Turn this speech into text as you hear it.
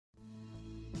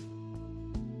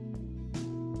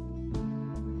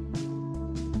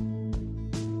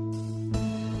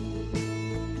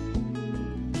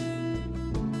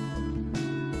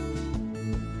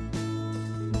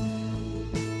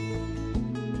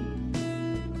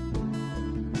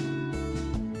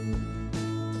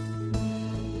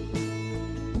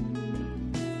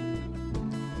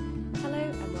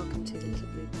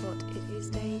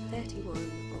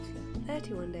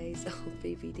Days of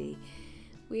BPD.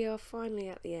 We are finally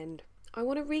at the end. I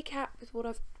want to recap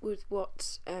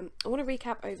I want to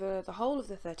recap over the whole of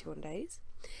the 31 days,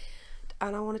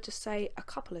 and I want to just say a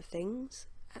couple of things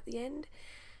at the end,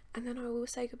 and then I will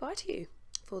say goodbye to you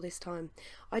for this time.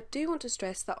 I do want to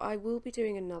stress that I will be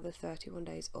doing another 31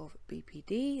 days of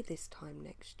BPD this time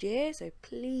next year, so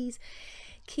please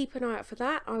keep an eye out for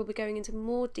that. I will be going into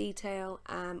more detail,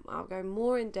 I'll go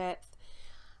more in depth,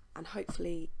 and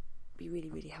hopefully be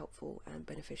really helpful and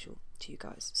beneficial to you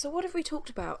guys. So what have we talked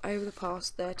about over the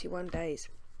past 31 days?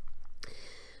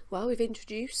 Well, we've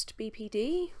introduced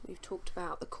BPD, we've talked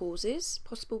about the causes,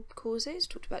 possible causes,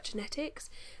 talked about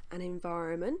genetics and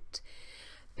environment,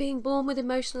 being born with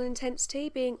emotional intensity,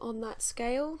 being on that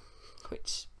scale,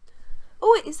 which,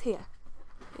 oh, it is here,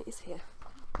 it is here.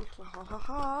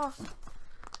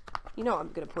 You know I'm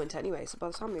going to point anyway, so by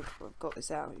the time we've got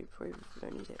this out, you probably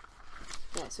don't need it.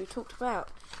 Yeah, so we've talked about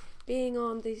being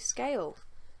on the scale.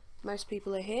 Most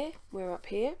people are here, we're up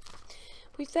here.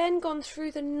 We've then gone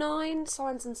through the 9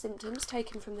 signs and symptoms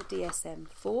taken from the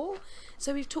DSM-4.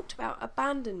 So we've talked about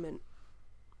abandonment.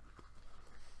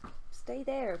 Stay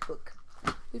there, book.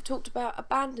 We've talked about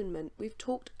abandonment. We've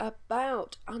talked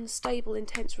about unstable,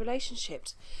 intense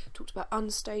relationships. We've talked about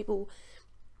unstable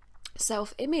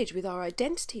self-image with our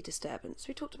identity disturbance.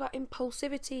 We talked about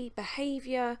impulsivity,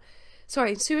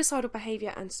 suicidal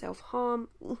behaviour and self-harm,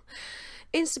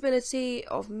 instability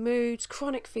of moods,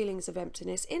 chronic feelings of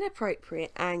emptiness,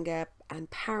 inappropriate anger and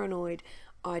paranoid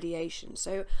ideation.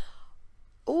 So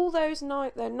all those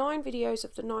 9 videos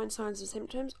of the 9 signs and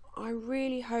symptoms, I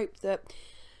really hope that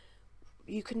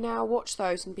you can now watch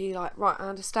those and be like, right, I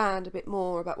understand a bit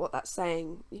more about what that's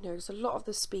saying. You know, because a lot of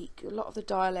the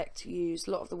dialect used,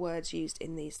 a lot of the words used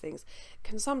in these things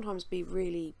can sometimes be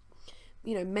really,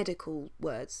 you know, medical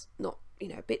words, not, you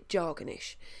know, a bit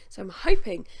jargonish. So I'm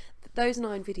hoping that those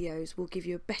 9 videos will give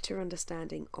you a better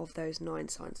understanding of those 9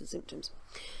 signs and symptoms.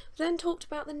 Then talked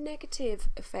about the negative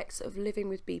effects of living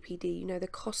with BPD, you know, the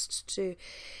costs to,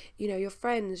 you know, your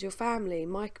friends, your family,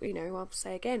 I'll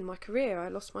say again, my career. I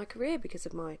lost my career because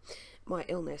of my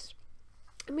illness.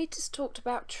 And we just talked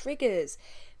about triggers.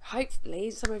 Hopefully,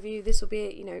 some of you, this will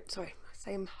be, you know, sorry, I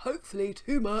say I'm hopefully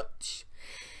too much.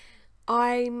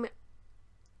 I'm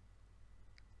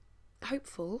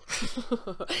hopeful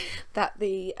that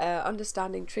the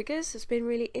understanding triggers has been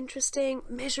really interesting.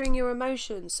 Measuring your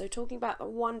emotions, so talking about the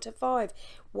 1 to 5,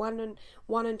 1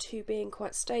 and 2 being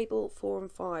quite stable, 4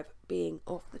 and 5 being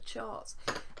off the charts.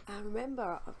 And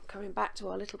remember, I'm coming back to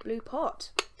our little blue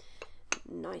pot,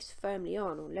 nice firmly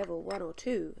on level 1 or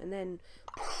 2, and then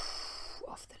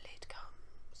off the lid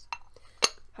comes.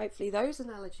 Hopefully those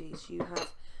analogies you have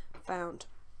found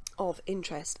of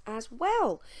interest as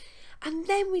well. And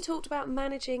then we talked about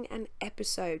managing an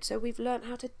episode. So we've learned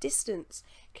how to distance,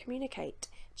 communicate,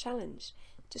 challenge,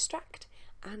 distract,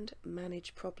 and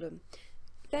manage problem.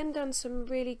 Then done some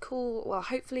really cool, well,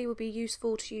 hopefully will be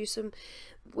useful to you, some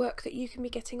work that you can be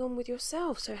getting on with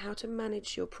yourself. So how to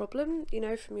manage your problem, you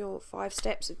know, from your 5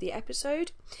 steps of the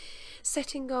episode,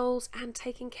 setting goals and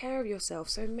taking care of yourself.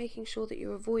 So making sure that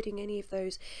you're avoiding any of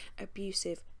those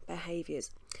abusive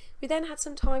behaviours. We then had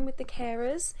some time with the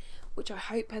carers, which I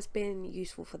hope has been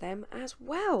useful for them as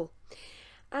well.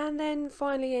 And then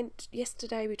finally,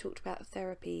 yesterday we talked about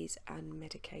therapies and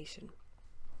medication.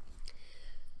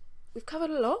 We've covered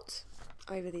a lot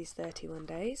over these 31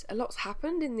 days. A lot's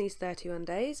happened in these 31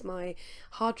 days. My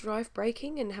hard drive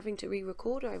breaking and having to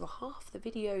re-record over half the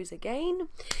videos again.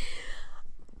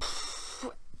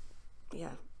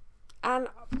 Yeah. And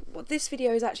this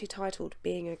video is actually titled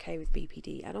Being Okay with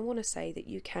BPD, and I want to say that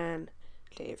you can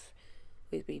live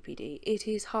with BPD. It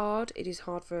is hard. It is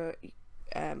hard for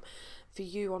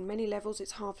you on many levels.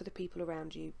 It's hard for the people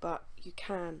around you, but you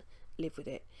can live with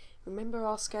it. Remember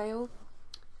our scale.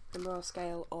 Remember our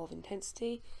scale of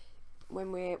intensity.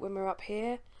 When we're up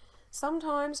here,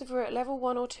 sometimes if we're at level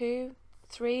 1 or 2,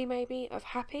 3 maybe of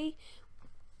happy,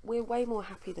 we're way more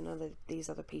happy than these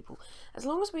other people. As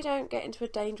long as we don't get into a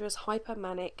dangerous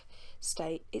hypermanic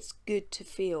state, it's good to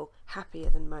feel happier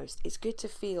than most. It's good to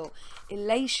feel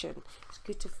elation. It's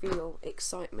good to feel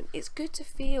excitement. It's good to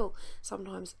feel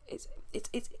sometimes it's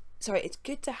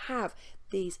good to have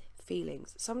these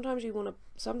feelings. Sometimes you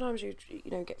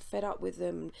get fed up with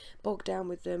them, bogged down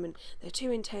with them, and they're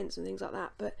too intense and things like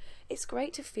that. But it's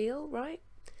great to feel, right?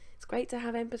 It's great to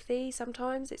have empathy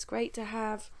sometimes. It's great to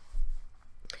have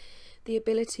the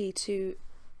ability to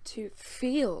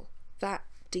feel that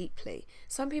deeply.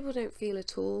 Some people don't feel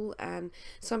at all, and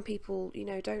some people, you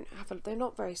know, they're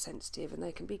not very sensitive, and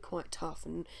they can be quite tough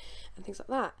and things like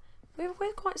that.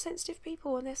 We're quite sensitive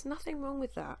people, and there's nothing wrong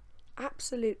with that.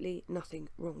 Absolutely nothing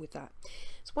wrong with that.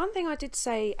 So one thing I did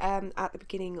say at the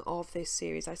beginning of this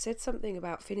series, I said something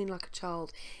about feeling like a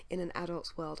child in an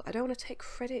adult's world. I don't want to take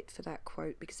credit for that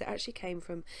quote because it actually came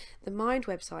from the Mind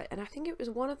website, and I think it was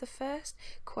one of the first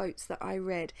quotes that I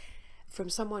read from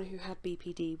someone who had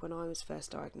BPD when I was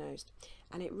first diagnosed,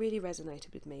 and it really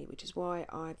resonated with me, which is why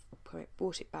I've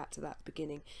brought it back to that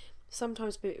beginning.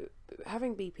 Sometimes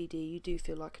having BPD, you do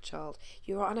feel like a child.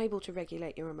 You are unable to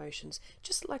regulate your emotions,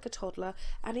 just like a toddler,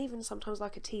 and even sometimes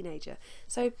like a teenager.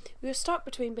 So we're stuck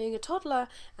between being a toddler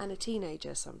and a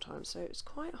teenager sometimes, so it's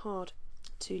quite hard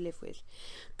to live with.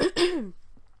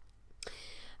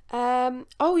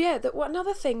 Oh yeah,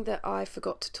 another thing that I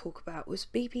forgot to talk about was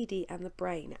BPD and the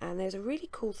brain, and there's a really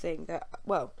cool thing that,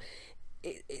 well,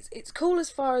 it's cool as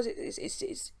far as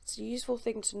it's a useful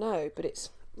thing to know, but it's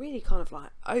really kind of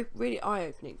like really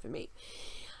eye-opening for me,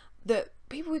 that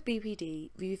people with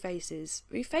BPD view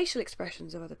facial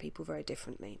expressions of other people very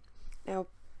differently. Now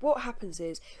what happens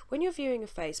is, when you're viewing a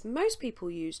face, most people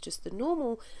use just the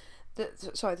normal, the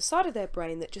side of their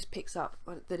brain that just picks up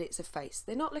that it's a face.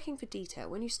 They're not looking for detail.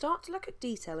 When you start to look at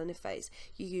detail in a face,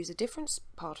 you use a different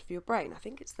part of your brain. I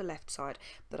think it's the left side,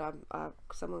 but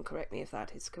someone correct me if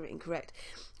that is incorrect.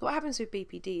 What happens with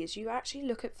BPD is you actually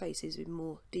look at faces with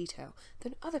more detail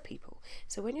than other people.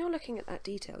 So when you're looking at that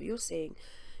detail, you're seeing,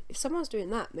 if someone's doing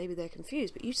that, maybe they're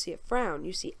confused, but you see a frown,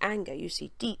 you see anger, you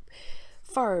see deep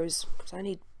furrows, because I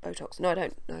need Botox. No, I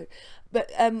don't know. But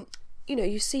you know,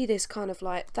 you see this kind of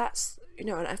like, that's, you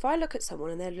know, and if I look at someone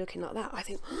and they're looking like that, I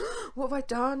think, oh, what have I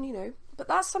done, you know? But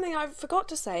that's something I forgot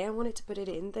to say. I wanted to put it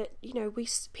in, that, you know,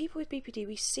 people with BPD,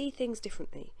 we see things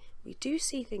differently. We do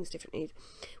see things differently.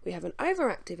 We have an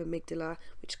overactive amygdala,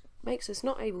 which makes us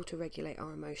not able to regulate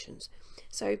our emotions.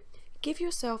 So give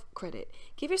yourself credit.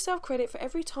 Give yourself credit for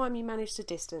every time you manage to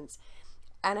distance,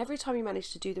 and every time you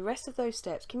manage to do the rest of those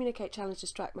steps: communicate, challenge,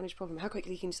 distract, manage problem. How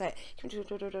quickly can you say it?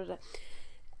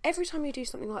 Every time you do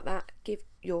something like that, give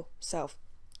yourself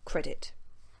credit.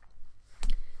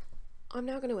 I'm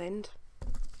now going to end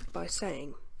by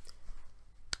saying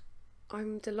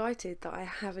I'm delighted that I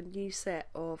have a new set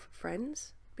of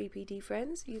friends, BPD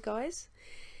friends, you guys.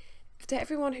 To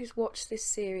everyone who's watched this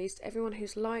series, to everyone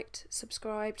who's liked,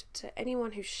 subscribed, to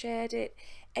anyone who's shared it,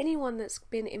 anyone that's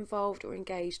been involved or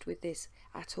engaged with this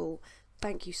at all,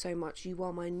 thank you so much. You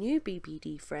are my new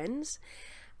BPD friends,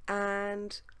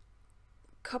 and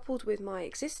coupled with my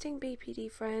existing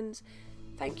BPD friends,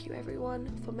 thank you everyone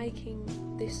for making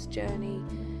this journey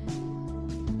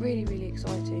really, really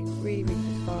exciting, really,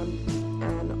 really fun,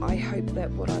 and I hope that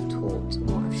what I've taught and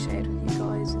what I've shared with you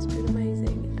guys has been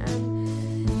amazing. And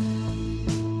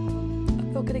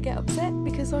I'm not going to get upset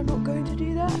because I'm not going to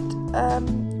do that,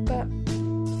 but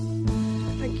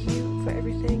thank you for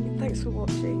everything. Thanks for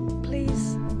watching.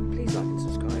 Please like and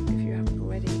subscribe if you haven't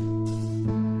already.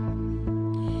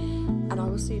 And I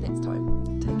will see you next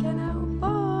time. Take care now.